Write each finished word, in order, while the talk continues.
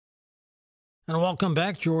And welcome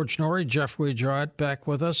back, George Norrie, Geoffrey Jowett back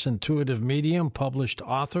with us, intuitive medium, published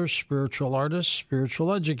author, spiritual artist,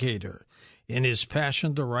 spiritual educator. In his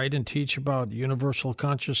passion to write and teach about universal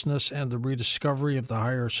consciousness and the rediscovery of the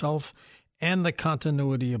higher self and the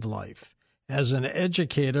continuity of life. As an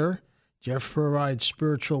educator, Jeff provides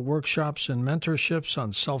spiritual workshops and mentorships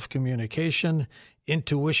on self-communication,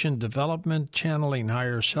 intuition development, channeling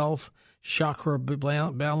higher self, chakra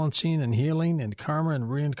balancing and healing, and karma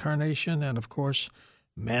and reincarnation, and, of course,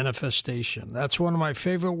 manifestation. That's one of my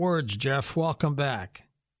favorite words, Jeff. Welcome back.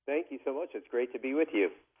 Thank you so much. It's great to be with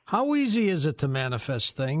you. How easy is it to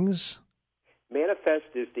manifest things? Manifest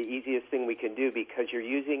is the easiest thing we can do because you're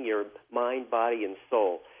using your mind, body, and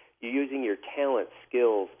soul. You're using your talents,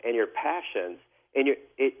 skills, and your passions. And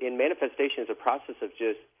in manifestation is a process of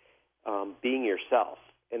just being yourself.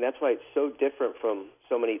 And that's why it's so different from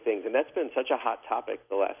so many things. And that's been such a hot topic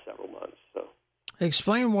the last several months. So,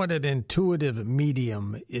 explain what an intuitive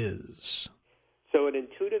medium is. So an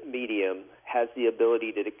intuitive medium has the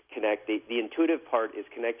ability to connect. The intuitive part is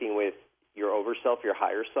connecting with your overself, your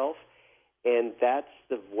higher self, and that's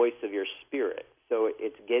the voice of your spirit. So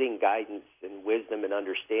it's getting guidance and wisdom and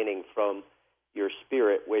understanding from your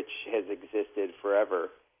spirit, which has existed forever.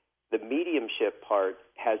 The mediumship part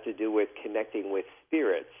has to do with connecting with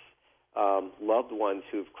spirits, loved ones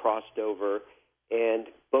who've crossed over, and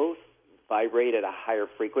both vibrate at a higher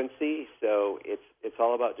frequency, so it's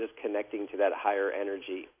all about just connecting to that higher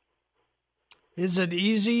energy. Is it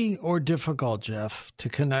easy or difficult, Jeff, to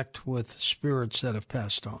connect with spirits that have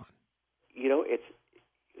passed on? You know,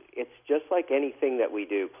 it's just like anything that we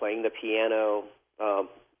do, playing the piano,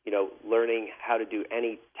 learning how to do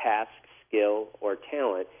any task, skill, or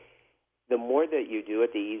talent. The more that you do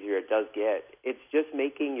it, the easier it does get. It's just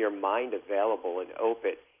making your mind available and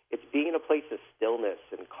open. It's being in a place of stillness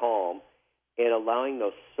and calm and allowing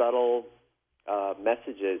those subtle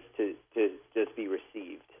messages to just be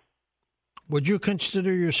received. Would you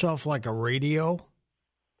consider yourself like a radio?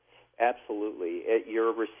 Absolutely.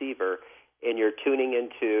 You're a receiver, and you're tuning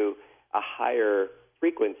into a higher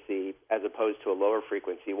frequency as opposed to a lower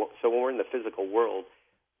frequency. So when we're in the physical world,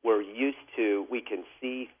 we can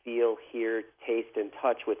see, feel, hear, taste, and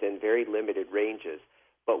touch within very limited ranges.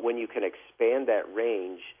 But when you can expand that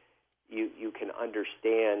range, you can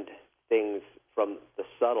understand things from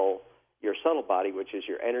your subtle body, which is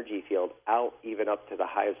your energy field, out even up to the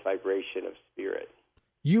highest vibration of spirit.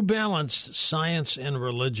 You balance science and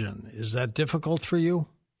religion. Is that difficult for you?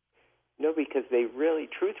 No, because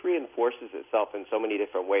truth reinforces itself in so many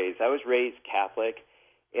different ways. I was raised Catholic,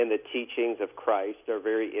 and the teachings of Christ are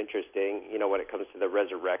very interesting, when it comes to the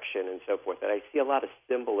resurrection and so forth. And I see a lot of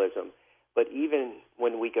symbolism. But even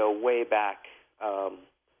when we go way back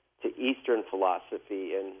to Eastern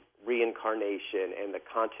philosophy and reincarnation and the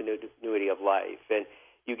continuity of life, and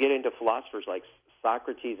you get into philosophers like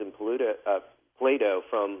Socrates and Plato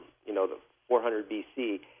from the 400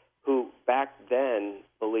 BC, who back then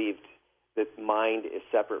believed that mind is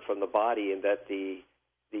separate from the body and that the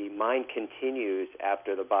mind continues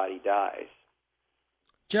after the body dies.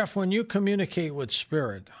 Jeff, when you communicate with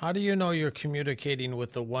spirit, how do you know you're communicating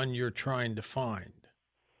with the one you're trying to find?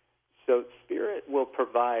 So spirit will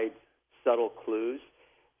provide subtle clues.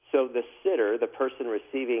 So the sitter, the person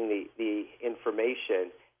receiving the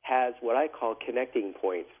information, has what I call connecting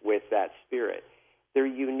points with that spirit. They're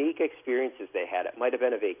unique experiences they had. It might have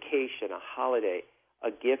been a vacation, a holiday,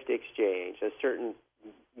 a gift exchange, a certain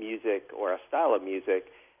music or a style of music,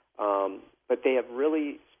 but they have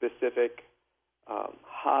really specific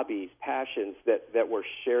hobbies, passions that were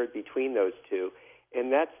shared between those two,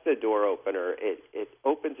 and that's the door opener. It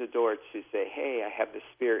opens a door to say, hey, I have the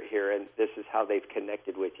spirit here, and this is how they've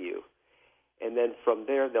connected with you. And then from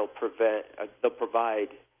there, they'll provide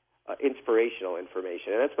inspirational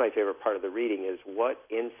information. And that's my favorite part of the reading is what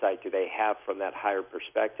insight do they have from that higher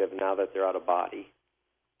perspective now that they're out of body.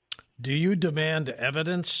 Do you demand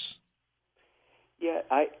evidence? Yeah,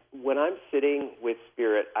 when I'm sitting with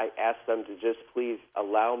spirit, I ask them to just please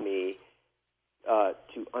allow me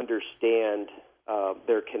to understand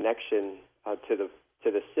their connection to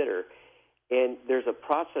the sitter. And there's a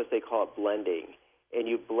process, they call it blending, and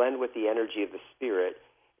you blend with the energy of the spirit.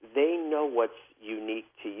 They know what's unique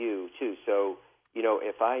to you, too. So,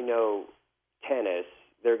 if I know tennis,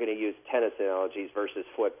 they're going to use tennis analogies versus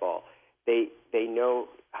football. They know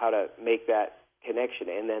how to make that connection,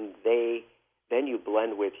 and then you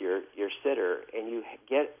blend with your sitter, and you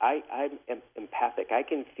get. I'm empathic. I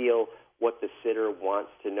can feel what the sitter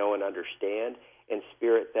wants to know and understand, and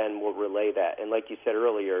spirit then will relay that. And like you said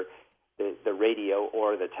earlier, the radio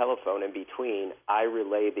or the telephone in between, I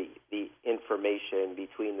relay the information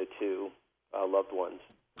between the two. loved ones.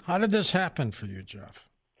 How did this happen for you, Jeff?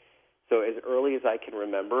 So as early as I can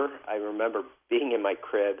remember, I remember being in my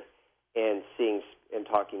crib and seeing and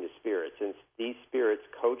talking to spirits. And these spirits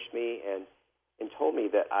coached me and told me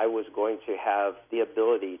that I was going to have the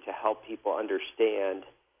ability to help people understand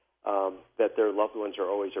that their loved ones are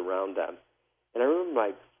always around them. And I remember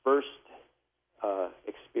my first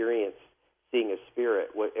experience seeing a spirit.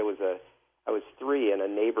 I was 3, and a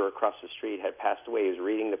neighbor across the street had passed away. He was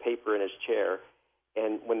reading the paper in his chair,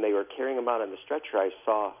 and when they were carrying him out on the stretcher, I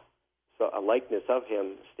saw a likeness of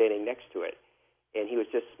him standing next to it. And he was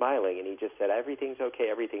just smiling, and he just said, everything's okay,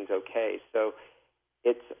 everything's okay. So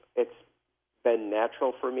it's been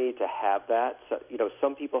natural for me to have that. So,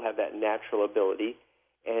 some people have that natural ability,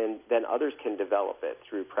 and then others can develop it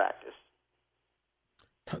through practice.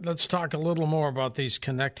 Let's talk a little more about these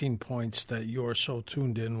connecting points that you're so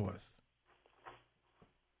tuned in with.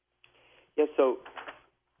 Yeah, so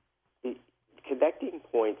the connecting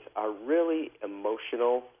points are really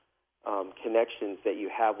emotional connections that you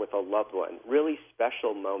have with a loved one, really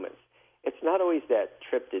special moments. It's not always that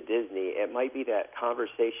trip to Disney. It might be that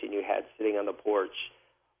conversation you had sitting on the porch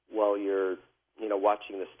while you're,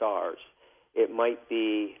 watching the stars. It might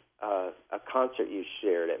be a concert you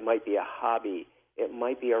shared. It might be a hobby. It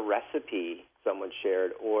might be a recipe someone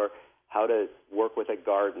shared, or how to work with a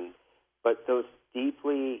garden. But those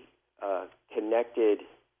deeply connected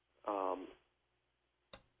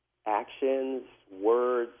actions,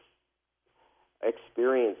 words,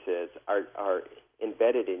 experiences are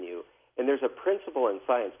embedded in you. And there's a principle in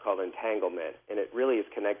science called entanglement, and it really is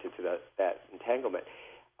connected to that entanglement.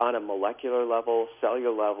 On a molecular level,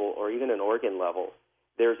 cellular level, or even an organ level,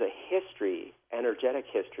 there's a history, energetic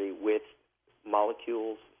history, with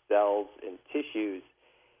molecules, cells, and tissues.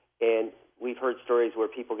 And we've heard stories where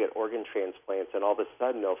people get organ transplants, and all of a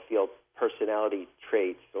sudden they'll feel personality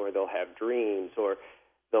traits, or they'll have dreams, or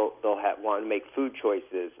they'll want to make food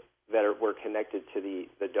choices that were connected to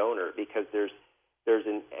the donor, because there's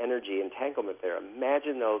an energy entanglement there.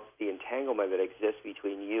 Imagine, though, the entanglement that exists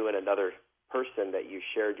between you and another person that you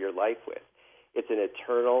shared your life with. It's an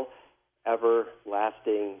eternal,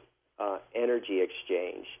 everlasting energy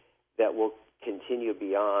exchange that will continue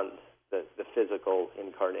beyond the physical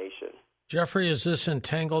incarnation. Geoffrey, is this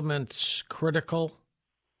entanglement critical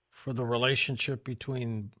for the relationship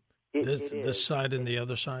between this side and the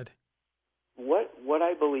other side? What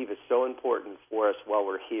I believe is so important for us while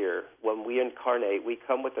we're here, when we incarnate, we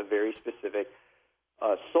come with a very specific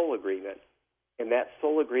soul agreement. And that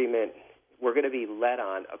soul agreement, we're going to be led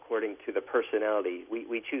on according to the personality.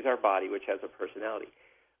 We choose our body, which has a personality.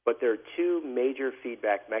 But there are 2 major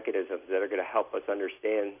feedback mechanisms that are going to help us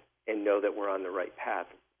understand and know that we're on the right path.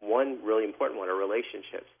 One really important one are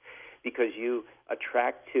relationships, because you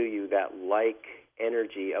attract to you that like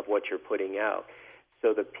energy of what you're putting out.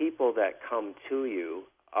 So the people that come to you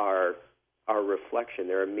are a reflection.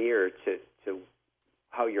 They're a mirror to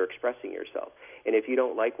how you're expressing yourself. And if you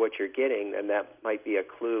don't like what you're getting, then that might be a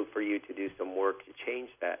clue for you to do some work to change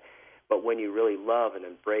that. But when you really love and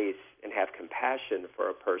embrace and have compassion for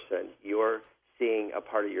a person, you're seeing a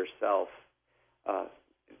part of yourself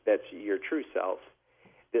that's your true self.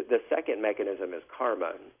 The second mechanism is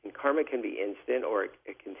karma. And karma can be instant, or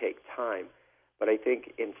it can take time. But I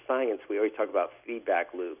think in science, we always talk about feedback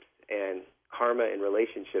loops, and karma and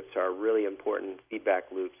relationships are really important feedback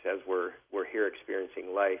loops as we're here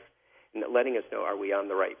experiencing life, and letting us know, are we on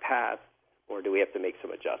the right path, or do we have to make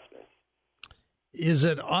some adjustments? Is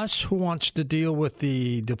it us who wants to deal with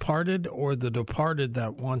the departed, or the departed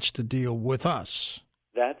that wants to deal with us?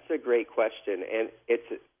 That's a great question, and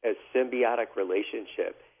it's a symbiotic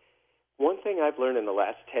relationship. One thing I've learned in the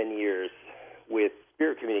last 10 years with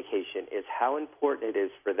spirit communication is how important it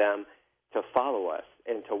is for them to follow us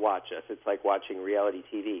and to watch us. It's like watching reality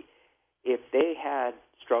TV. If they had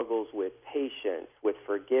struggles with patience, with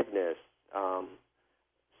forgiveness,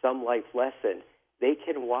 some life lesson, they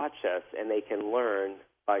can watch us and they can learn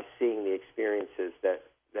by seeing the experiences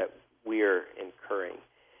that we're incurring.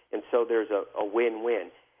 And so there's a win-win.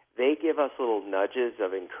 They give us little nudges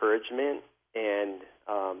of encouragement and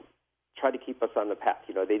try to keep us on the path.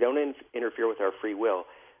 They don't interfere with our free will,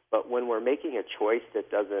 but when we're making a choice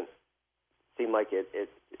that doesn't seem like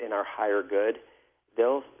it's in our higher good,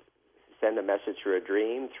 they'll send a message through a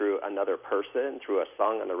dream, through another person, through a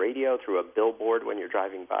song on the radio, through a billboard when you're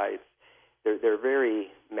driving by. They're very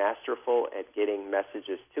masterful at getting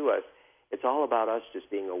messages to us. It's all about us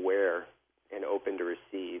just being aware and open to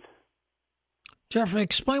receive. Geoffrey,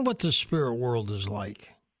 explain what the spirit world is like.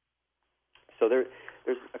 So there's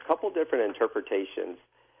a couple different interpretations.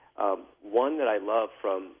 One that I love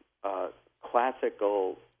from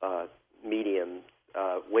classical mediums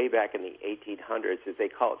way back in the 1800s is they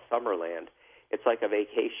call it Summerland. It's like a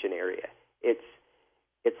vacation area. It's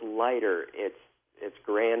lighter. It's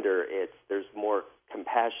grander. There's more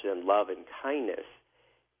compassion and love and kindness.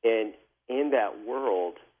 And in that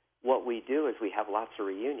world, what we do is we have lots of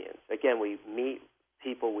reunions. Again, we meet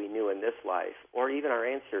people we knew in this life, or even our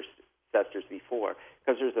ancestors before,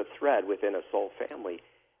 because there's a thread within a soul family.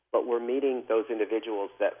 But we're meeting those individuals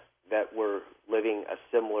that were living a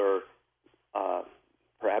similar,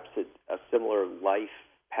 perhaps a similar life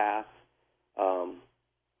path.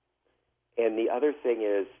 And the other thing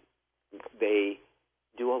is they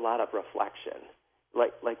do a lot of reflection,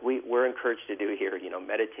 like we're encouraged to do here,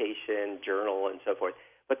 meditation, journal, and so forth.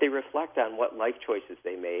 But they reflect on what life choices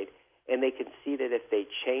they made, and they can see that if they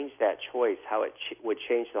change that choice, how it would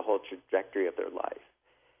change the whole trajectory of their life.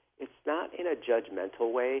 It's not in a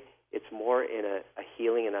judgmental way. It's more in a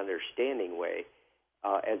healing and understanding way.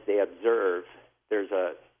 As they observe, there's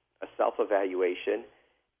a self-evaluation,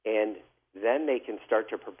 and then they can start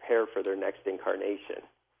to prepare for their next incarnation.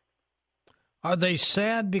 Are they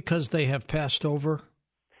sad because they have passed over?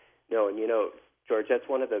 No, and George, that's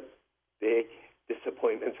one of the big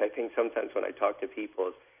disappointments I think sometimes when I talk to people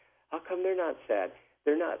is, how come they're not sad?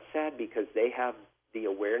 They're not sad because they have the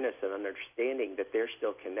awareness and understanding that they're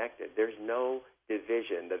still connected. There's no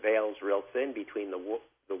division. The veil's real thin between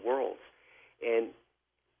the worlds. And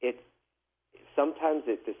sometimes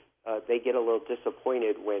they get a little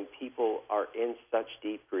disappointed when people are in such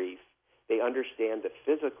deep grief. They understand the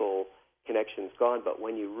physical connection's gone, but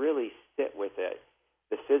when you really sit with it,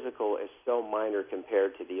 the physical is so minor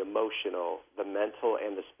compared to the emotional, the mental,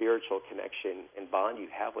 and the spiritual connection and bond you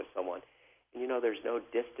have with someone. And there's no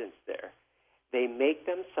distance there. They make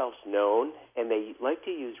themselves known, and they like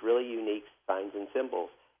to use really unique signs and symbols.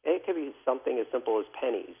 And it could be something as simple as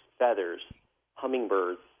pennies, feathers,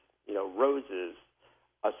 hummingbirds, roses,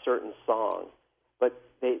 a certain song. But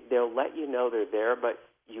they'll let you know they're there, but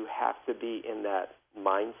you have to be in that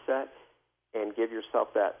mindset and give yourself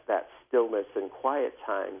that stillness and quiet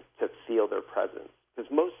time to feel their presence.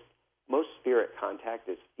 Because most spirit contact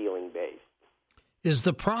is feeling-based. Is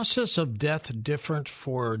the process of death different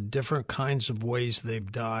for different kinds of ways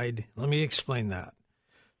they've died? Let me explain that.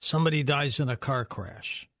 Somebody dies in a car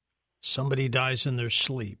crash. Somebody dies in their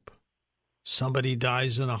sleep. Somebody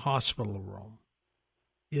dies in a hospital room.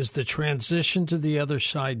 Is the transition to the other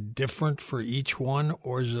side different for each one,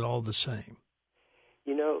 or is it all the same?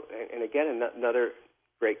 And again, another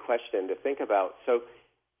great question to think about. So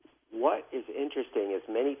what is interesting is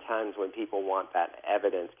many times when people want that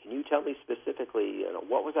evidence, can you tell me specifically,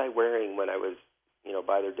 what was I wearing when I was,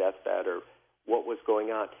 by their deathbed, or what was going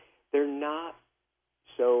on? They're not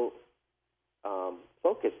so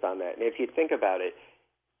focused on that. And if you think about it,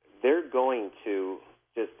 they're going to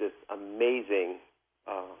just this amazing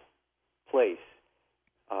place,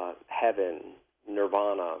 heaven,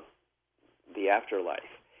 nirvana, the afterlife.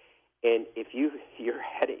 And if you're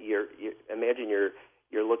headed, imagine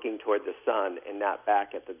you're looking toward the sun and not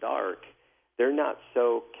back at the dark, they're not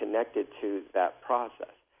so connected to that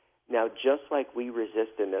process. Now, just like we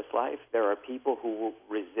resist in this life, there are people who will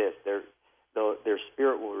resist. Their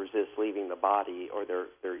spirit will resist leaving the body, or their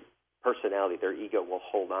personality, their ego will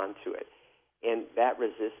hold on to it. And that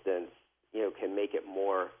resistance, can make it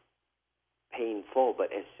more painful.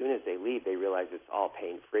 But as soon as they leave, they realize it's all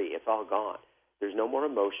pain-free. It's all gone. There's no more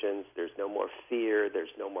emotions. There's no more fear. There's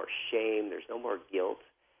no more shame. There's no more guilt.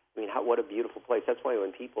 I mean, what a beautiful place. That's why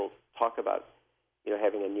when people talk about,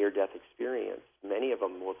 having a near-death experience, many of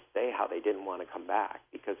them will say how they didn't want to come back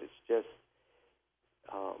because it's just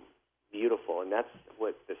beautiful. And that's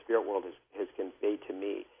what the spirit world has conveyed to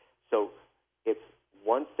me. So it's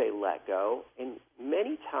once they let go, and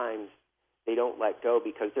many times they don't let go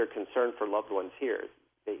because they're concerned for loved ones here.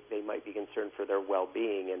 They might be concerned for their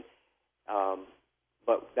well-being, and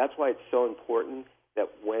but that's why it's so important that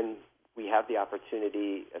when we have the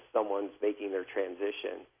opportunity, as someone's making their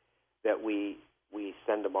transition, that we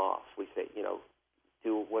send them off. We say,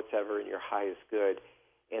 do whatever in your highest good,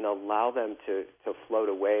 and allow them to float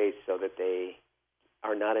away so that they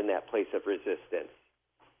are not in that place of resistance.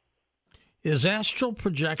 Is astral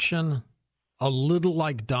projection a little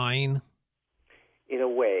like dying? In a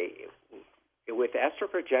way. With astral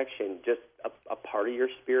projection, just a part of your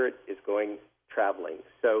spirit is traveling.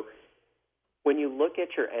 So when you look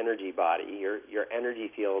at your energy body, your energy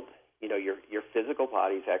field, your physical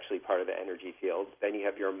body is actually part of the energy field. Then you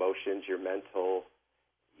have your emotions, your mental,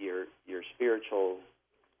 your spiritual.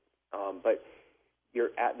 But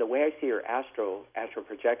the way I see your astral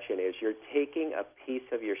projection is you're taking a piece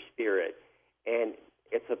of your spirit, and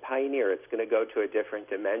it's a pioneer. It's going to go to a different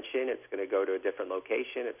dimension. It's going to go to a different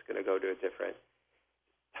location. It's going to go to a different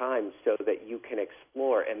time so that you can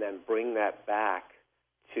explore and then bring that back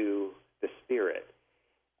to the spirit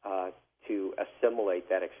to assimilate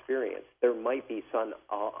that experience. There might be some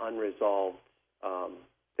unresolved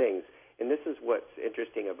things. And this is what's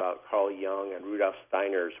interesting about Carl Jung and Rudolf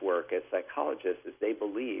Steiner's work as psychologists, is they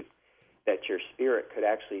believe that your spirit could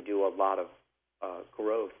actually do a lot of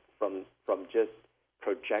growth from just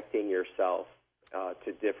projecting yourself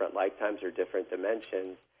to different lifetimes or different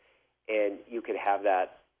dimensions, and you could have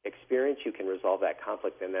that experience, you can resolve that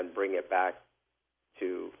conflict, and then bring it back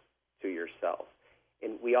to yourself.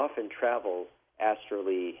 And we often travel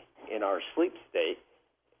astrally in our sleep state,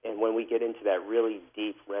 and when we get into that really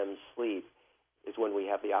deep REM sleep is when we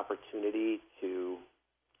have the opportunity to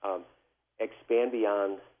expand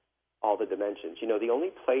beyond all the dimensions. You know, the only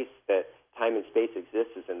place that time and space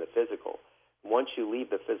exists is in the physical. Once you leave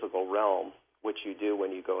the physical realm, which you do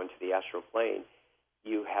when you go into the astral plane,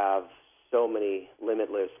 you have so many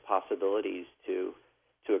limitless possibilities to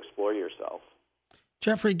explore yourself.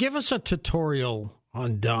 Geoffrey, give us a tutorial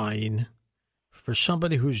on dying for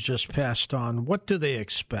somebody who's just passed on. What do they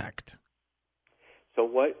expect? So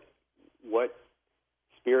what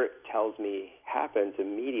Spirit tells me happens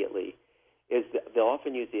immediately is that they'll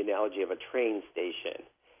often use the analogy of a train station,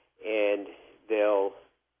 and they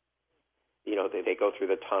go through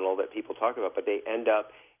the tunnel that people talk about, but they end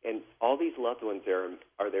up, and all these loved ones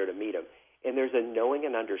are there to meet them. And there's a knowing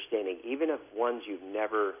and understanding, even of ones you've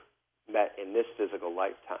never met in this physical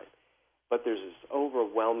lifetime. But there's this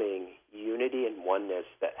overwhelming unity and oneness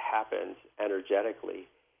that happens energetically.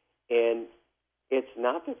 And it's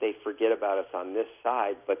not that they forget about us on this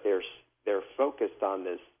side, but they're focused on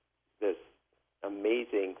this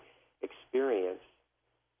amazing experience.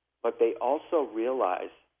 But they also realize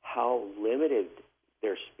how limited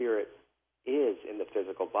their spirit is in the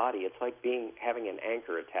physical body. It's like having an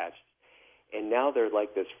anchor attached. And now they're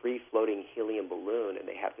like this free-floating helium balloon, and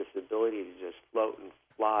they have this ability to just float and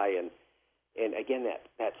fly. And again,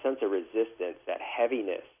 that sense of resistance, that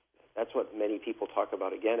heaviness, that's what many people talk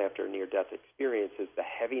about again after a near-death experience, is the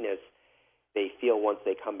heaviness they feel once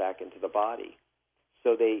they come back into the body.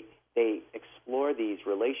 So they explore these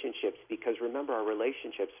relationships because, remember, our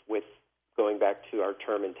relationships with, going back to our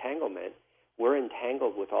term entanglement, we're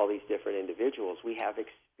entangled with all these different individuals. We have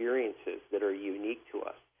experiences that are unique to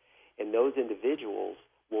us. And those individuals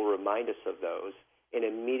will remind us of those, and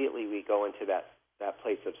immediately we go into that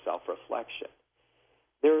place of self-reflection.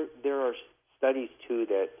 There are studies, too,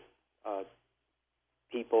 that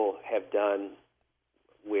people have done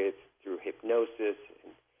through hypnosis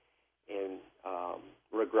and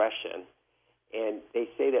regression, and they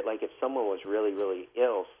say that, like, if someone was really, really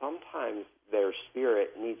ill, sometimes their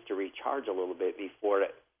spirit needs to recharge a little bit before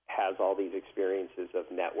it has all these experiences of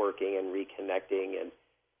networking and reconnecting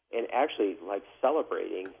and actually, like,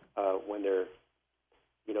 celebrating when they're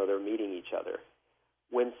meeting each other.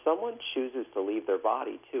 When someone chooses to leave their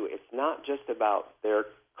body, too, it's not just about their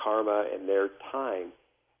karma and their time.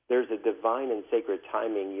 There's a divine and sacred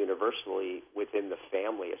timing universally within the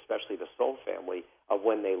family, especially the soul family, of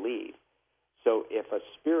when they leave. So if a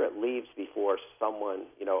spirit leaves before someone,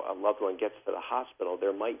 a loved one gets to the hospital,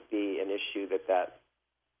 there might be an issue that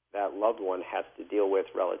loved one has to deal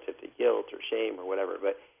with relative to guilt or shame or whatever.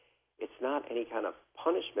 But it's not any kind of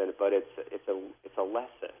punishment, but it's a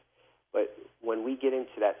lesson. But when we get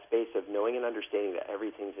into that space of knowing and understanding that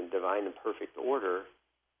everything's in divine and perfect order,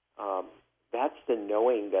 that's the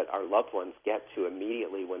knowing that our loved ones get to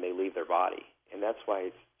immediately when they leave their body. And that's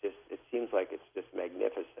why it seems like it's just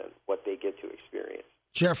magnificent what they get to experience.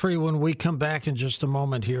 Geoffrey, when we come back in just a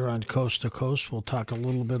moment here on Coast to Coast, we'll talk a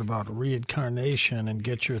little bit about reincarnation and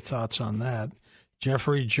get your thoughts on that.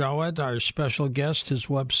 Geoffrey Jowett, our special guest, his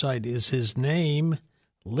website is his name,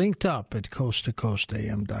 linked up at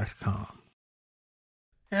coasttocoastam.com.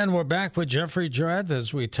 And we're back with Geoffrey Jowett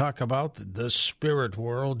as we talk about the spirit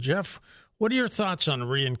world. Jeff, what are your thoughts on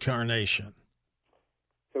reincarnation?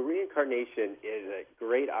 So reincarnation is a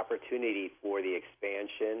great opportunity for the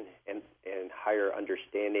expansion and higher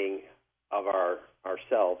understanding of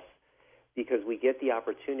ourselves, because we get the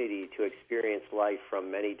opportunity to experience life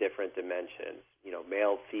from many different dimensions,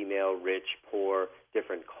 male, female, rich, poor,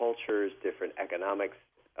 different cultures, different economic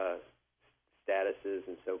statuses,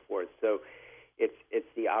 and so forth. So it's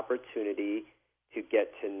the opportunity to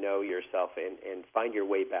get to know yourself and find your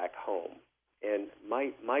way back home. And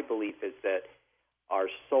my belief is that our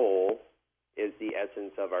soul is the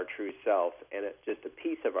essence of our true self, and it's just a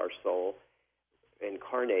piece of our soul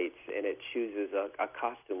incarnates, and it chooses a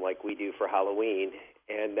costume like we do for Halloween,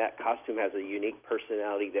 And that costume has a unique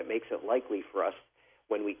personality that makes it likely for us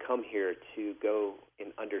when we come here to go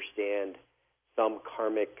and understand some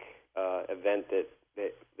karmic event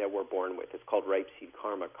that we're born with. It's called ripe seed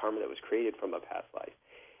karma that was created from a past life.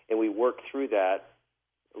 And we work through that,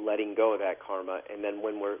 letting go of that karma, and then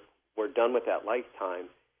when we're done with that lifetime,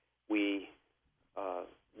 we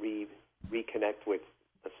reconnect with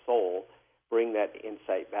the soul, bring that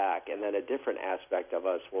insight back, and then a different aspect of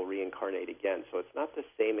us will reincarnate again. So it's not the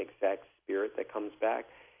same exact spirit that comes back.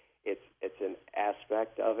 It's an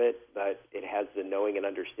aspect of it, but it has the knowing and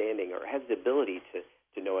understanding, or has the ability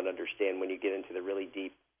to know and understand when you get into the really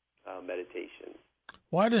deep meditation.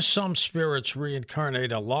 Why do some spirits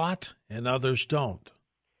reincarnate a lot and others don't?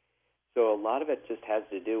 So a lot of it just has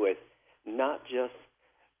to do with not just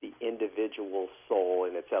the individual soul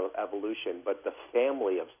and its evolution, but the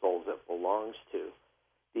family of souls it belongs to,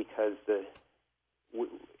 because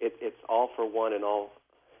it's all for one and all.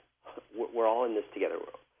 We're all in this together.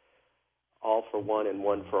 All for one and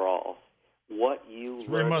one for all. What you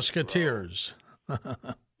Three Musketeers.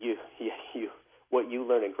 What you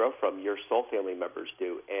learn and grow from, your soul family members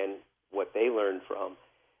do, and what they learn from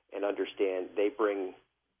and understand, they bring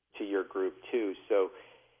to your group too. So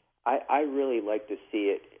I really like to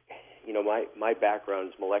see it. You know, my background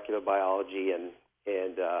is molecular biology and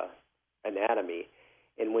anatomy,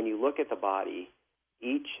 and when you look at the body,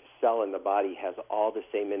 each cell in the body has all the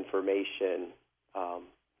same information,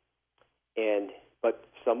 but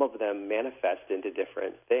some of them manifest into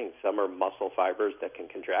different things. Some are muscle fibers that can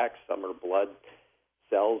contract. Some are blood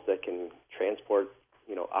cells that can transport,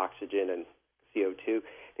 oxygen and CO2.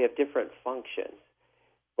 They have different functions,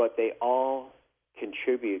 but they all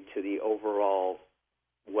contribute to the overall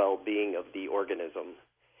well-being of the organism.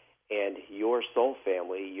 And your soul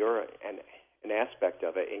family, you're an aspect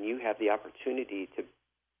of it, and you have the opportunity to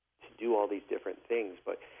do all these different things,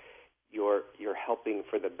 but you're helping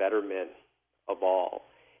for the betterment of all.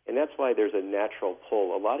 And that's why there's a natural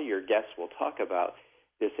pull. A lot of your guests will talk about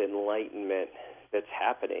this enlightenment that's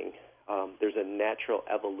happening. There's a natural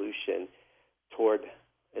evolution toward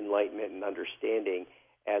enlightenment and understanding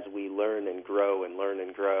as we learn and grow and learn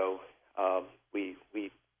and grow. We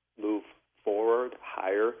move forward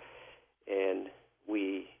higher, and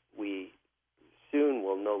we soon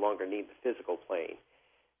will no longer need the physical plane.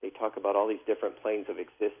 They talk about all these different planes of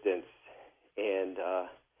existence, and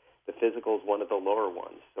the physical is one of the lower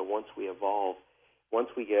ones. So once we evolve, once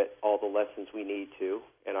we get all the lessons we need to,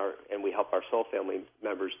 and we help our soul family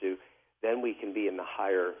members do, then we can be in the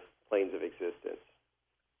higher planes of existence.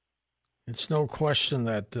 It's no question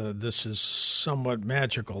that this is somewhat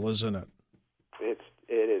magical, isn't it?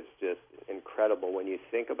 It is just incredible when you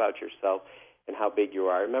think about yourself and how big you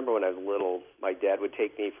are. I remember when I was little, my dad would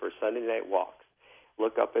take me for Sunday night walks,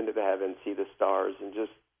 look up into the heavens, see the stars, and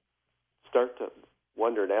just start to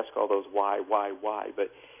wonder and ask all those why,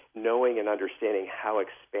 but knowing and understanding how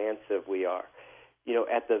expansive we are.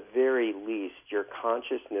 At the very least, your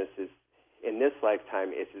consciousness is, in this lifetime,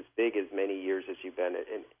 is as big as many years as you've been.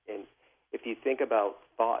 And if you think about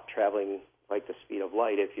thought traveling like the speed of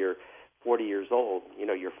light, if you're 40 years old,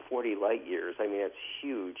 you're 40 light years. I mean, it's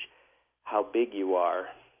huge how big you are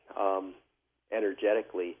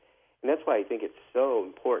energetically. And that's why I think it's so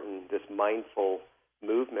important, this mindful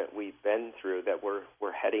movement we've been through, that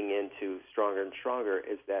we're heading into stronger and stronger,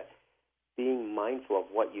 is that being mindful of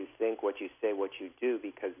what you think, what you say, what you do,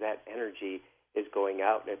 because that energy is going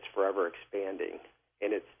out and it's forever expanding.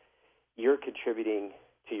 And you're contributing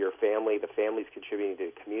to your family, the family's contributing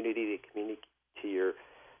to the community to your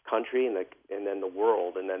country, and then the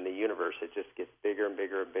world, and then the universe. It just gets bigger and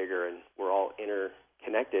bigger and bigger, and we're all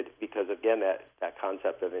interconnected because, again, that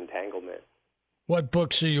concept of entanglement. What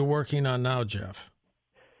books are you working on now, Jeff?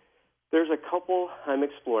 There's a couple I'm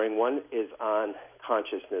exploring. One is on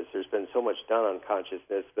consciousness. There's been so much done on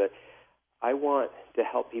consciousness, but I want to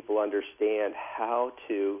help people understand how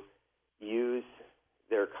to use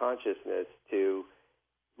their consciousness to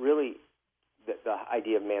really the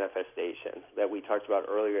idea of manifestation that we talked about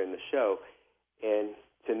earlier in the show. And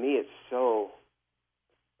to me, it's so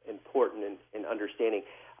important in understanding.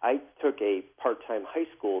 I took a part-time high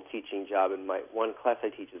school teaching job, and my one class I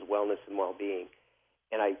teach is wellness and well-being.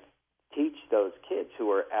 And I teach those kids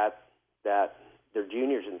who are at that, they're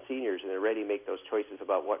juniors and seniors, and they're ready to make those choices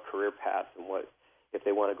about what career path and what, if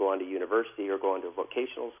they want to go on to university or go on to a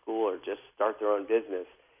vocational school or just start their own business,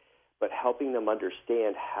 but helping them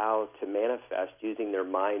understand how to manifest using their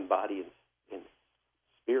mind, body, and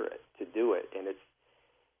spirit to do it. And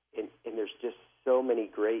there's just so many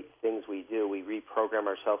great things we do. We reprogram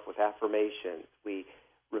ourselves with affirmations. We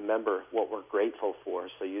remember what we're grateful for.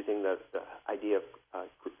 So using the idea of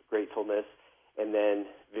gratefulness, and then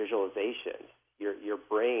visualization. Your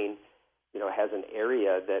brain, has an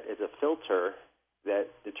area that is a filter that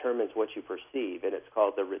determines what you perceive, and it's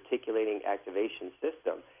called the reticulating activation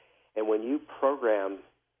system. And when you program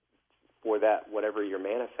for that, whatever you're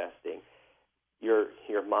manifesting, your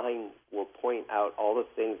mind will point out all the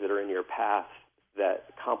things that are in your path that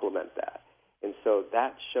complement that. And so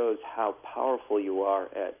that shows how powerful you are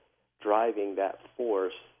at driving that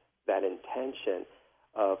force, that intention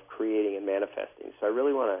of creating and manifesting. So I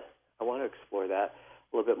really want to explore that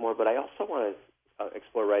a little bit more, but I also want to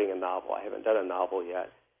explore writing a novel. I haven't done a novel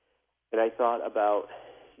yet. And I thought about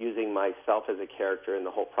using myself as a character in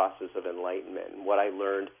the whole process of enlightenment and what I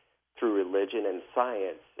learned through religion and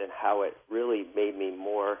science and how it really made me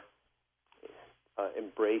more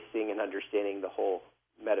embracing and understanding the whole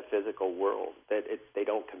metaphysical world, that they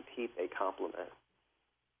don't compete, they complement.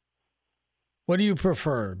 What do you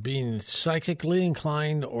prefer, being psychically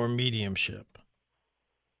inclined or mediumship?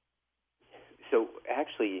 So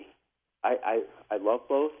actually, I love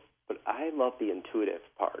both, but I love the intuitive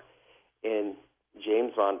part. And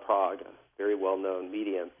James Van Praagh, a very well-known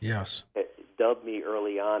medium, yes, dubbed me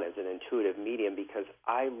early on as an intuitive medium because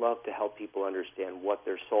I love to help people understand what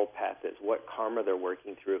their soul path is, what karma they're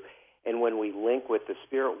working through. And when we link with the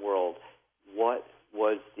spirit world, what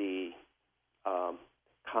was the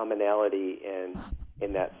commonality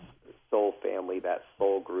in that soul family, that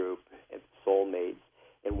soul group, and soulmates,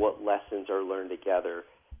 and what lessons are learned together.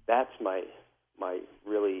 That's my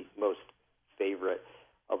really most favorite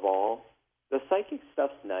of all. The psychic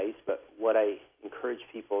stuff's nice, but what I encourage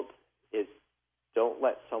people is don't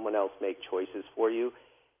let someone else make choices for you.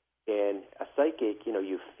 And a psychic,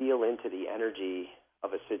 you feel into the energy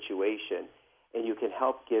of a situation, and you can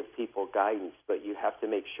help give people guidance, but you have to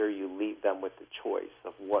make sure you leave them with the choice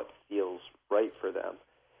of what feels right for them,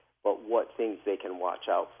 but what things they can watch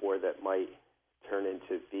out for that might turn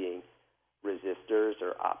into being resistors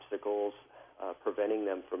or obstacles, preventing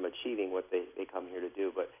them from achieving what they come here to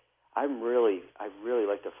do. But I really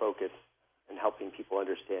like to focus on helping people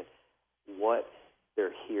understand what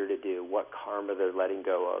they're here to do, what karma they're letting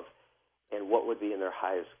go of, and what would be in their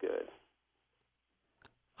highest good.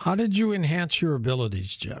 How did you enhance your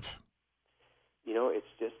abilities, Jeff? It's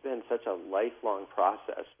just been such a lifelong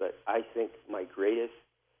process, but I think my greatest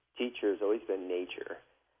teacher has always been nature.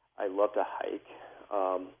 I love to hike.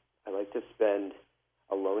 I like to spend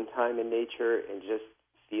alone time in nature and just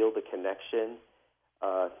feel the connection.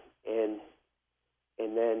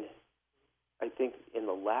 And then I think in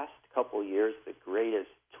the last couple years, the greatest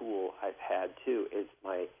tool I've had, too, is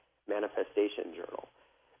my manifestation journal.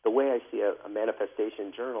 The way I see a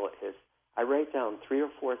manifestation journal is I write down 3 or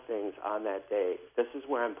 4 things on that day. This is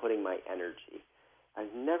where I'm putting my energy.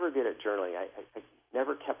 I'm never good at journaling. I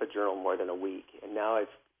never kept a journal more than a week, and now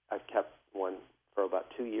I've kept one for about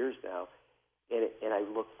 2 years now, and I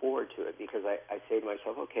look forward to it because I say to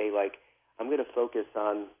myself, okay, I'm going to focus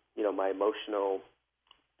on my emotional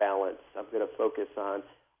balance. I'm going to focus on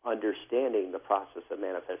understanding the process of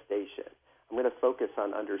manifestation. I'm going to focus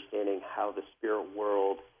on understanding how the spirit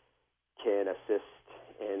world can assist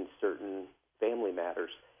in certain family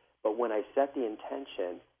matters. But when I set the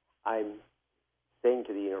intention, I'm saying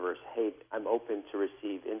to the universe, hey, I'm open to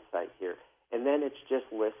receive insight here. And then it's just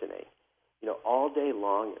listening. All day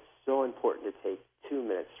long, it's so important to take 2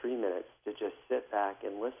 minutes, 3 minutes to just sit back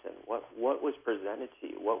and listen. What was presented to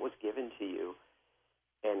you? What was given to you?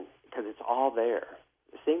 And because it's all there.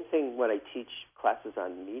 The same thing when I teach classes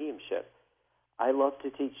on mediumship. I love to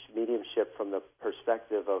teach mediumship from the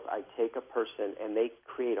perspective of I take a person and they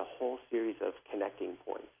create a whole series of connecting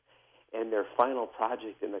points. And their final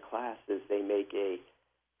project in the class is they make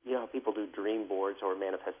people do dream boards or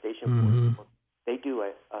manifestation boards. They do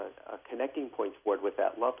a connecting points board with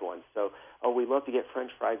that loved one. So, we love to get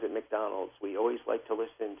French fries at McDonald's. We always like to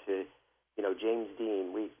listen to, James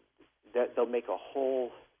Dean. They'll make a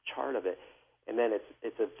whole chart of it, and then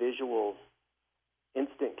it's a visual,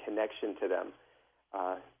 instant connection to them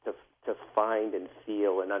to find and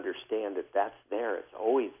feel and understand that that's there. It's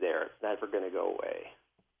always there. It's never going to go away.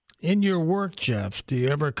 In your work, Jeff, do you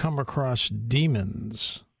ever come across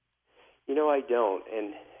demons? I don't,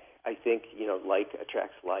 and I think, like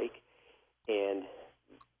attracts like, and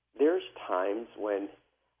there's times when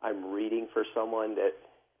I'm reading for someone that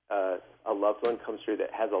a loved one comes through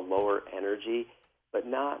that has a lower energy, but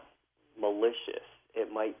not malicious.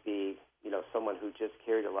 It might be, someone who just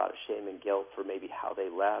carried a lot of shame and guilt for maybe how they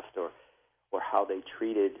left or how they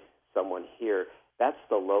treated someone here. That's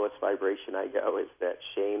the lowest vibration I go, is that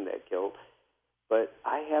shame, that guilt. But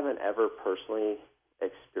I haven't ever personally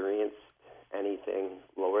experienced anything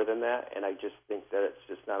lower than that, and I just think that it's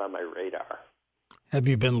just not on my radar. Have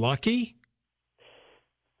you been lucky?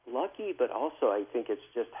 Lucky, but also I think it's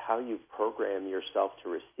just how you program yourself to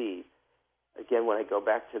receive. Again, when I go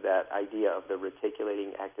back to that idea of the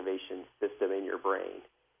reticulating activation system in your brain,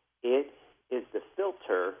 it is the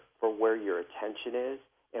filter for where your attention is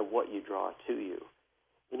and what you draw to you.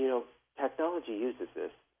 And, technology uses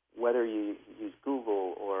this, whether you use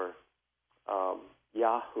Google or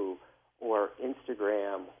Yahoo or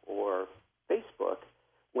Instagram or Facebook.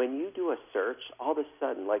 When you do a search, all of a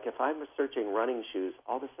sudden, like if I'm searching running shoes,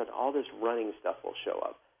 all of a sudden all this running stuff will show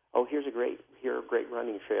up. Oh, here are great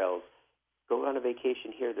running trails. Go on a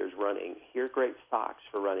vacation here, there's running. Here are great socks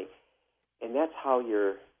for running. And that's how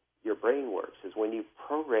your brain works, is when you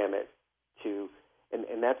program it to,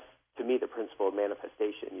 and that's, to me, the principle of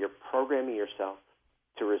manifestation. You're programming yourself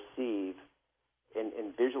to receive and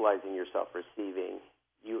visualizing yourself receiving.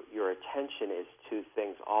 Your attention is to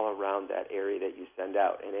things all around that area that you send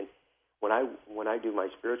out. And when I do my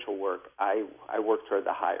spiritual work, I work toward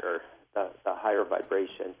the higher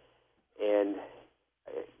vibration, and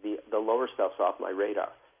the lower stuff's off my radar.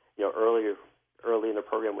 Early in the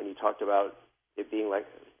program when you talked about it being like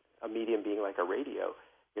a medium being like a radio,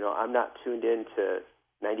 I'm not tuned in to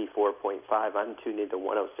 94.5. I'm tuned into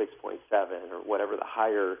 106.7 or whatever the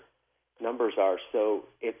higher numbers are. So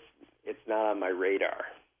it's not on my radar.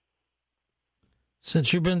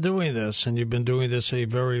 Since you've been doing this, and you've been doing this a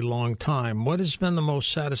very long time, what has been the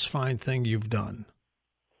most satisfying thing you've done?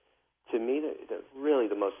 To me, really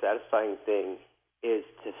the most satisfying thing is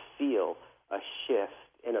to feel a shift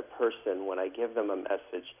in a person when I give them a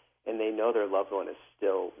message and they know their loved one is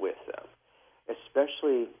still with them,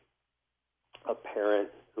 especially a parent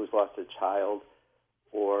who's lost a child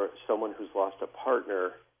or someone who's lost a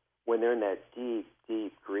partner. When they're in that deep,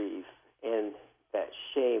 deep grief and that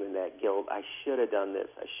shame and that guilt, I should have done this,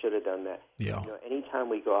 I should have done that. Yeah. Anytime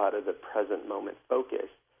we go out of the present moment focus,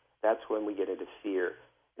 that's when we get into fear.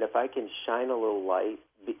 And if I can shine a little light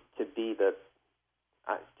to be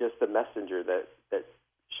just the messenger that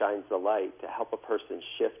shines the light to help a person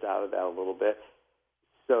shift out of that a little bit,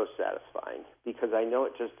 so satisfying, because I know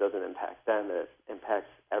it just doesn't impact them, it impacts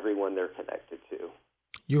everyone they're connected to.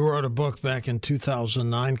 You wrote a book back in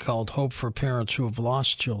 2009 called Hope for Parents Who Have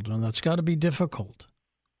Lost Children. That's got to be difficult.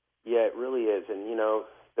 Yeah, it really is. And,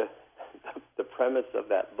 the premise of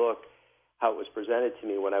that book, how it was presented to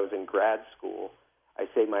me when I was in grad school, I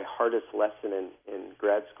say my hardest lesson in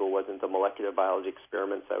grad school wasn't the molecular biology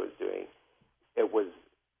experiments I was doing. It was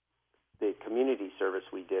the community service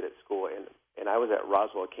we did at school. And I was at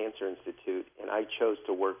Roswell Cancer Institute, and I chose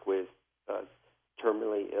to work with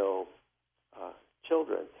terminally ill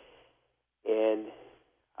children. And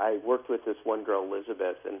I worked with this one girl,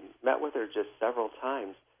 Elizabeth, and met with her just several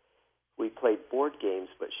times. We played board games,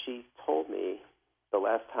 but she told me the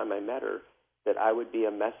last time I met her that I would be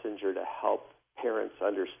a messenger to help parents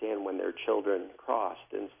understand when their children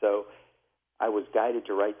crossed. And so I was guided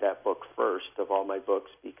to write that book first of all my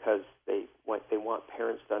books, because they want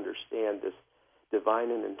parents to understand this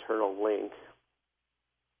divine and internal link,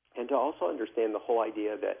 and to also understand the whole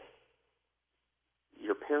idea that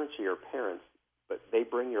your parents are your parents, but they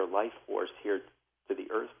bring your life force here to the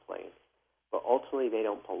earth plane. But ultimately, they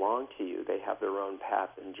don't belong to you. They have their own path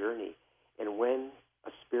and journey. And when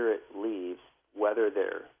a spirit leaves, whether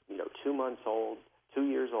they're 2 months old, 2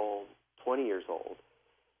 years old, 20 years old,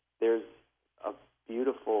 there's a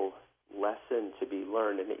beautiful lesson to be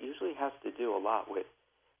learned, and it usually has to do a lot with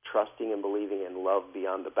trusting and believing in love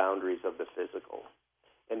beyond the boundaries of the physical.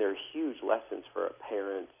 And there are huge lessons for a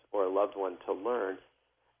parent or a loved one to learn,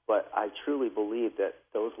 but I truly believe that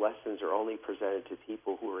those lessons are only presented to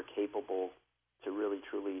people who are capable to really,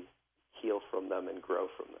 truly heal from them and grow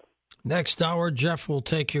from them. Next hour, Jeff will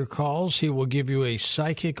take your calls. He will give you a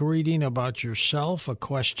psychic reading about yourself, a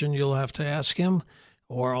question you'll have to ask him,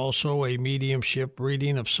 or also a mediumship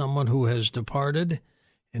reading of someone who has departed,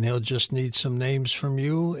 and he'll just need some names from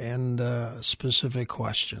you and specific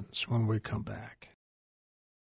questions when we come back.